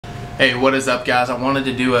Hey, what is up guys? I wanted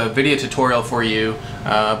to do a video tutorial for you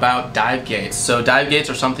about dive gates. So dive gates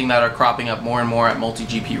are something that are cropping up more and more at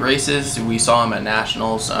multi-GP races. We saw them at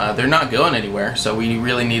nationals. They're not going anywhere, so we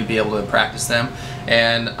really need to be able to practice them.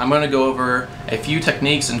 And I'm going to go over a few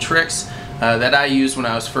techniques and tricks that I used when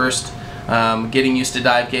I was first getting used to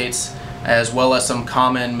dive gates, as well as some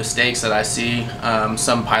common mistakes that I see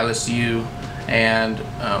some pilots do and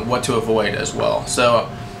what to avoid as well. So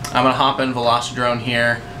I'm going to hop in Velocidrone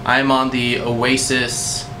here. I'm on the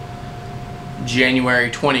Oasis January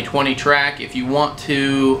 2020 track. If you want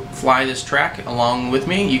to fly this track along with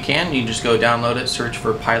me, you can. You just go download it, search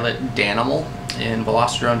for Pilot Danimal in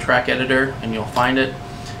Velocidrone Track Editor, and you'll find it.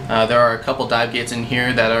 There are a couple dive gates in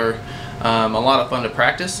here that are a lot of fun to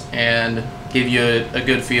practice and give you a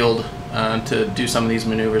good field to do some of these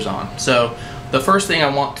maneuvers on. So the first thing I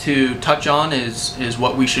want to touch on is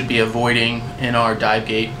what we should be avoiding in our dive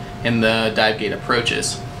gate, in the dive gate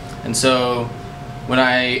approaches. And so when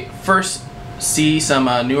I first see some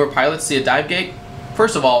newer pilots see a dive gate,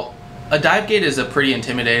 first of all, a dive gate is a pretty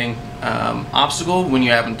intimidating obstacle when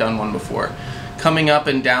you haven't done one before. Coming up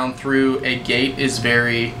and down through a gate is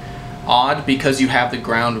very odd because you have the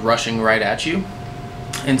ground rushing right at you.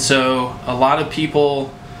 And so a lot of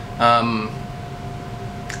people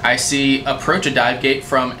I see approach a dive gate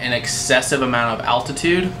from an excessive amount of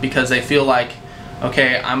altitude because they feel like,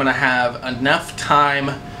 okay, I'm gonna have enough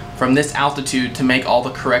time from this altitude to make all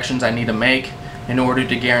the corrections I need to make in order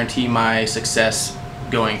to guarantee my success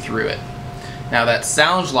going through it. Now that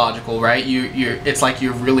sounds logical, right? It's like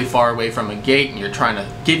you're really far away from a gate and you're trying to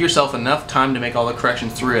give yourself enough time to make all the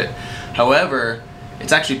corrections through it. However,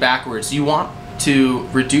 it's actually backwards. You want to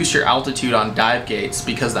reduce your altitude on dive gates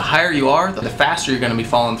because the higher you are, the faster you're going to be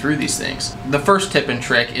falling through these things. The first tip and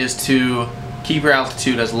trick is to keep your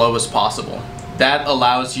altitude as low as possible. That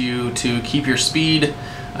allows you to keep your speed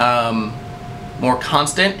more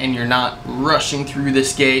constant and you're not rushing through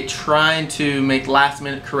this gate trying to make last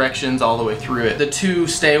minute corrections all the way through it. The two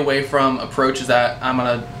stay away from approaches that I'm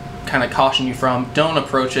going to kind of caution you from. Don't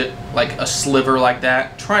approach it like a sliver like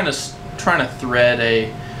that. Trying to thread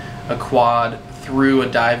a quad through a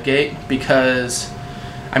dive gate, because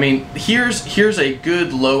I mean here's a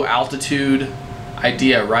good low altitude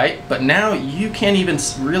idea, right? But now you can't even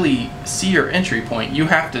really see your entry point. You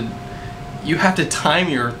have to time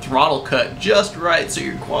your throttle cut just right so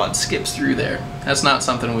your quad skips through there. That's not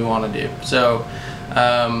something we want to do. So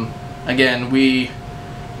again, we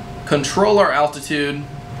control our altitude.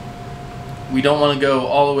 We don't want to go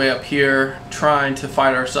all the way up here trying to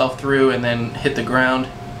fight ourselves through and then hit the ground.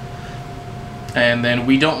 And then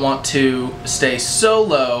we don't want to stay so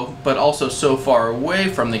low but also so far away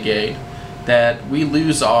from the gate that we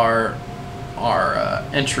lose our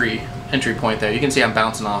entry point there. You can see I'm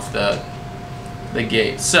bouncing off the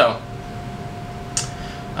gate. So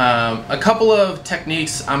a couple of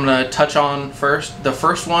techniques I'm going to touch on first. The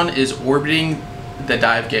first one is orbiting the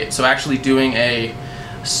dive gate. So actually doing a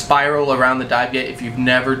spiral around the dive gate. If you've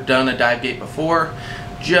never done a dive gate before,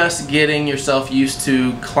 just getting yourself used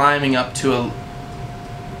to climbing up to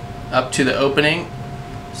the opening,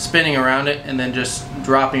 spinning around it, and then just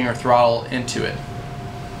dropping your throttle into it.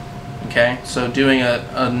 Okay, so doing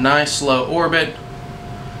a nice slow orbit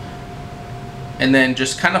and then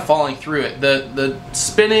just kind of falling through it. The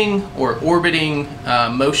spinning or orbiting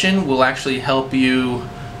motion will actually help you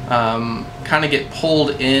kind of get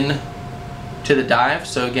pulled in to the dive.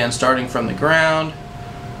 So again, starting from the ground,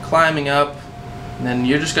 climbing up, and then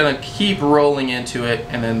you're just gonna keep rolling into it,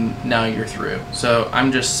 and then now you're through. So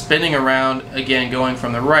I'm just spinning around, again going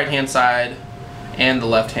from the right hand side and the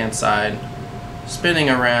left hand side, spinning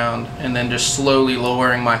around, and then just slowly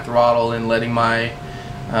lowering my throttle and letting my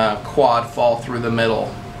quad fall through the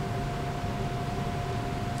middle.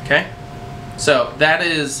 Okay, so that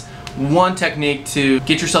is one technique to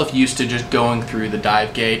get yourself used to just going through the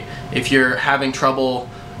dive gate. If you're having trouble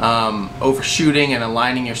overshooting and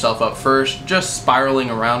aligning yourself up first, just spiraling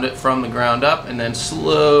around it from the ground up and then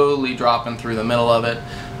slowly dropping through the middle of it,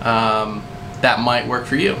 that might work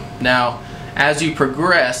for you. Now as you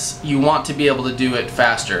progress, you want to be able to do it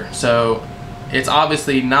faster. So it's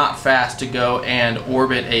obviously not fast to go and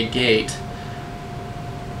orbit a gate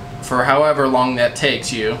for however long that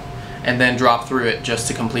takes you and then drop through it just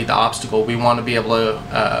to complete the obstacle. We want to be able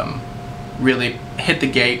to really hit the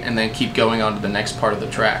gate and then keep going on to the next part of the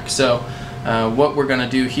track. So what we're going to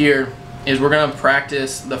do here is we're going to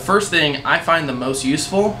practice. The first thing I find the most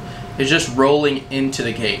useful is just rolling into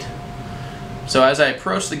the gate. So as I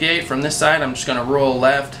approach the gate from this side, I'm just going to roll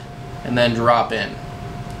left and then drop in.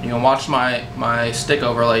 You can watch my stick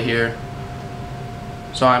overlay here.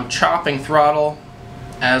 So I'm chopping throttle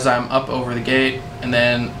as I'm up over the gate, and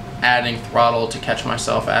then adding throttle to catch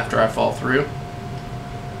myself after I fall through.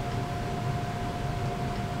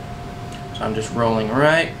 So I'm just rolling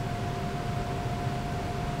right.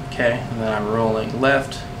 Okay, and then I'm rolling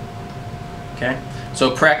left. Okay,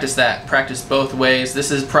 so practice that. Practice both ways.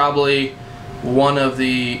 This is probably one of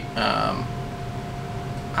the,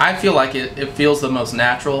 I feel like it feels the most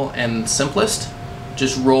natural and simplest.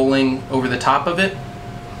 Just rolling over the top of it.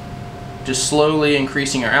 Just slowly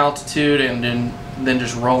increasing your altitude and then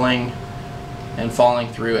just rolling and falling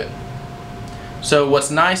through it. So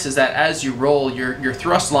what's nice is that as you roll, your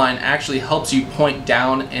thrust line actually helps you point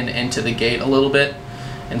down and into the gate a little bit.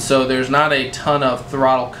 And so there's not a ton of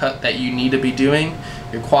throttle cut that you need to be doing.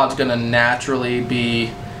 Your quad's going to naturally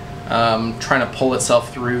be trying to pull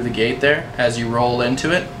itself through the gate there as you roll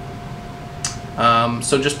into it.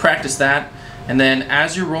 So just practice that. And then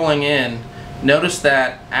as you're rolling in, notice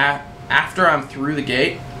that after I'm through the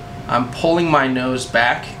gate, I'm pulling my nose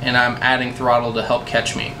back and I'm adding throttle to help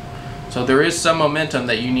catch me. So there is some momentum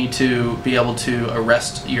that you need to be able to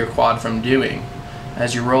arrest your quad from doing.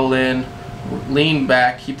 As you roll in, lean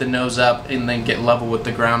back, keep the nose up, and then get level with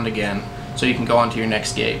the ground again so you can go on to your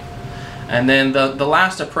next gate. And then the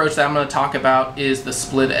last approach that I'm going to talk about is the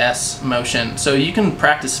split S motion. So you can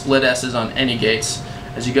practice split S's on any gates.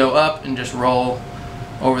 As you go up and just roll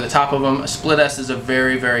over the top of them. A split S is a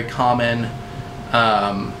very, very common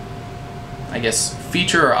I guess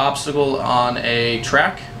feature or obstacle on a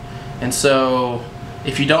track. And so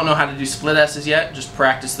if you don't know how to do split S's yet, just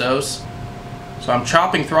practice those. So I'm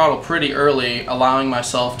chopping throttle pretty early, allowing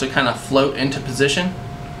myself to kind of float into position.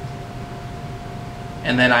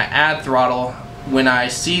 And then I add throttle when I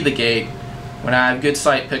see the gate, when I have good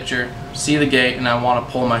sight picture, see the gate, and I want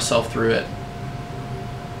to pull myself through it.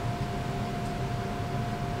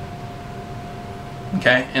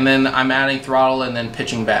 Okay, and then I'm adding throttle and then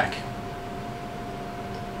pitching back.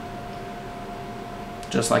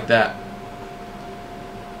 Just like that.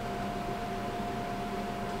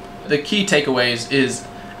 The key takeaways is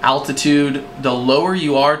altitude. The lower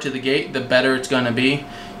you are to the gate, the better it's going to be.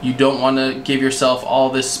 You don't want to give yourself all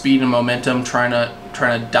this speed and momentum trying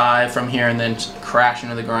to dive from here and then crash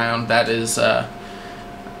into the ground. That is, I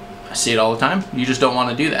see it all the time. You just don't want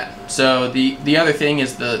to do that. So the other thing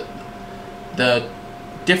is the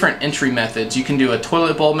different entry methods. You can do a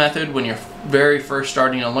toilet bowl method when you're very first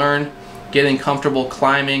starting to learn, getting comfortable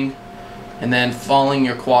climbing, and then falling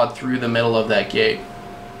your quad through the middle of that gate.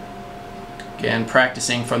 Again,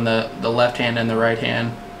 practicing from the left hand and the right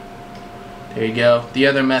hand. There you go. The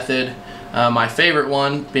other method, my favorite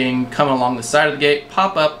one, being coming along the side of the gate,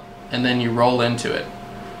 pop up, and then you roll into it.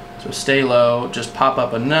 So stay low, just pop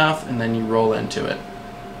up enough, and then you roll into it.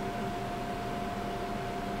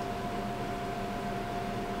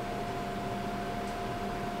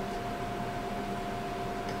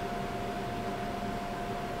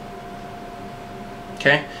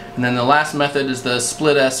 Okay, and then the last method is the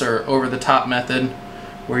split S or over the top method,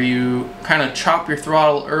 where you kind of chop your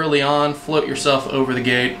throttle early on, float yourself over the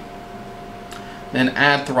gate, then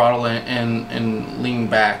add throttle and lean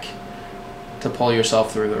back to pull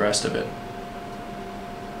yourself through the rest of it.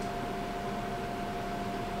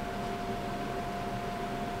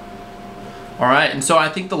 Alright, and so I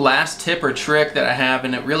think the last tip or trick that I have,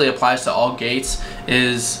 and it really applies to all gates,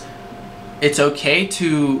 is it's okay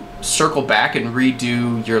to circle back and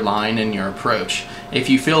redo your line and your approach. If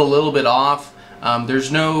you feel a little bit off,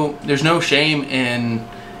 there's no shame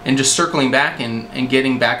in just circling back and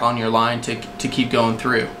getting back on your line to keep going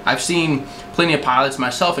through. I've seen plenty of pilots,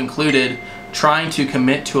 myself included, trying to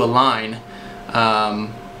commit to a line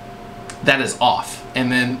that is off,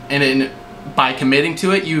 and by committing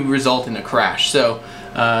to it, you result in a crash. So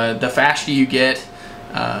the faster you get,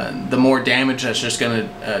 the more damage that's just going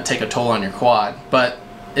to take a toll on your quad. But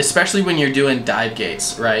especially when you're doing dive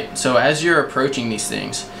gates, right? So as you're approaching these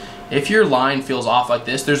things, if your line feels off like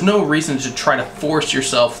this, there's no reason to try to force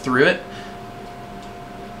yourself through it.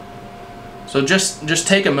 So just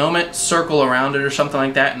take a moment, circle around it or something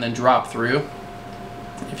like that, and then drop through.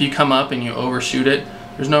 If you come up and you overshoot it,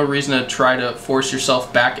 there's no reason to try to force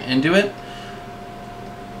yourself back into it.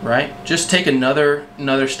 Right? Just take another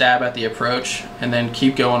stab at the approach and then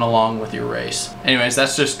keep going along with your race. Anyways,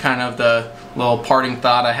 that's just kind of the little parting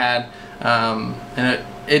thought I had. And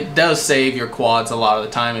it does save your quads a lot of the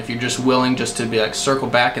time if you're just willing just to be like circle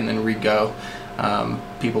back and then re-go.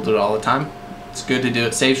 People do it all the time. It's good to do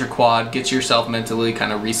it. Saves your quad, gets yourself mentally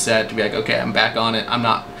kind of reset to be like, okay, I'm back on it.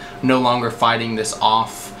 I'm no longer fighting this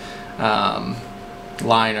off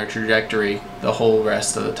line or trajectory the whole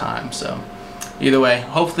rest of the time. So either way,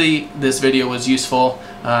 hopefully this video was useful.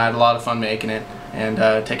 I had a lot of fun making it.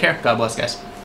 And take care. God bless, guys.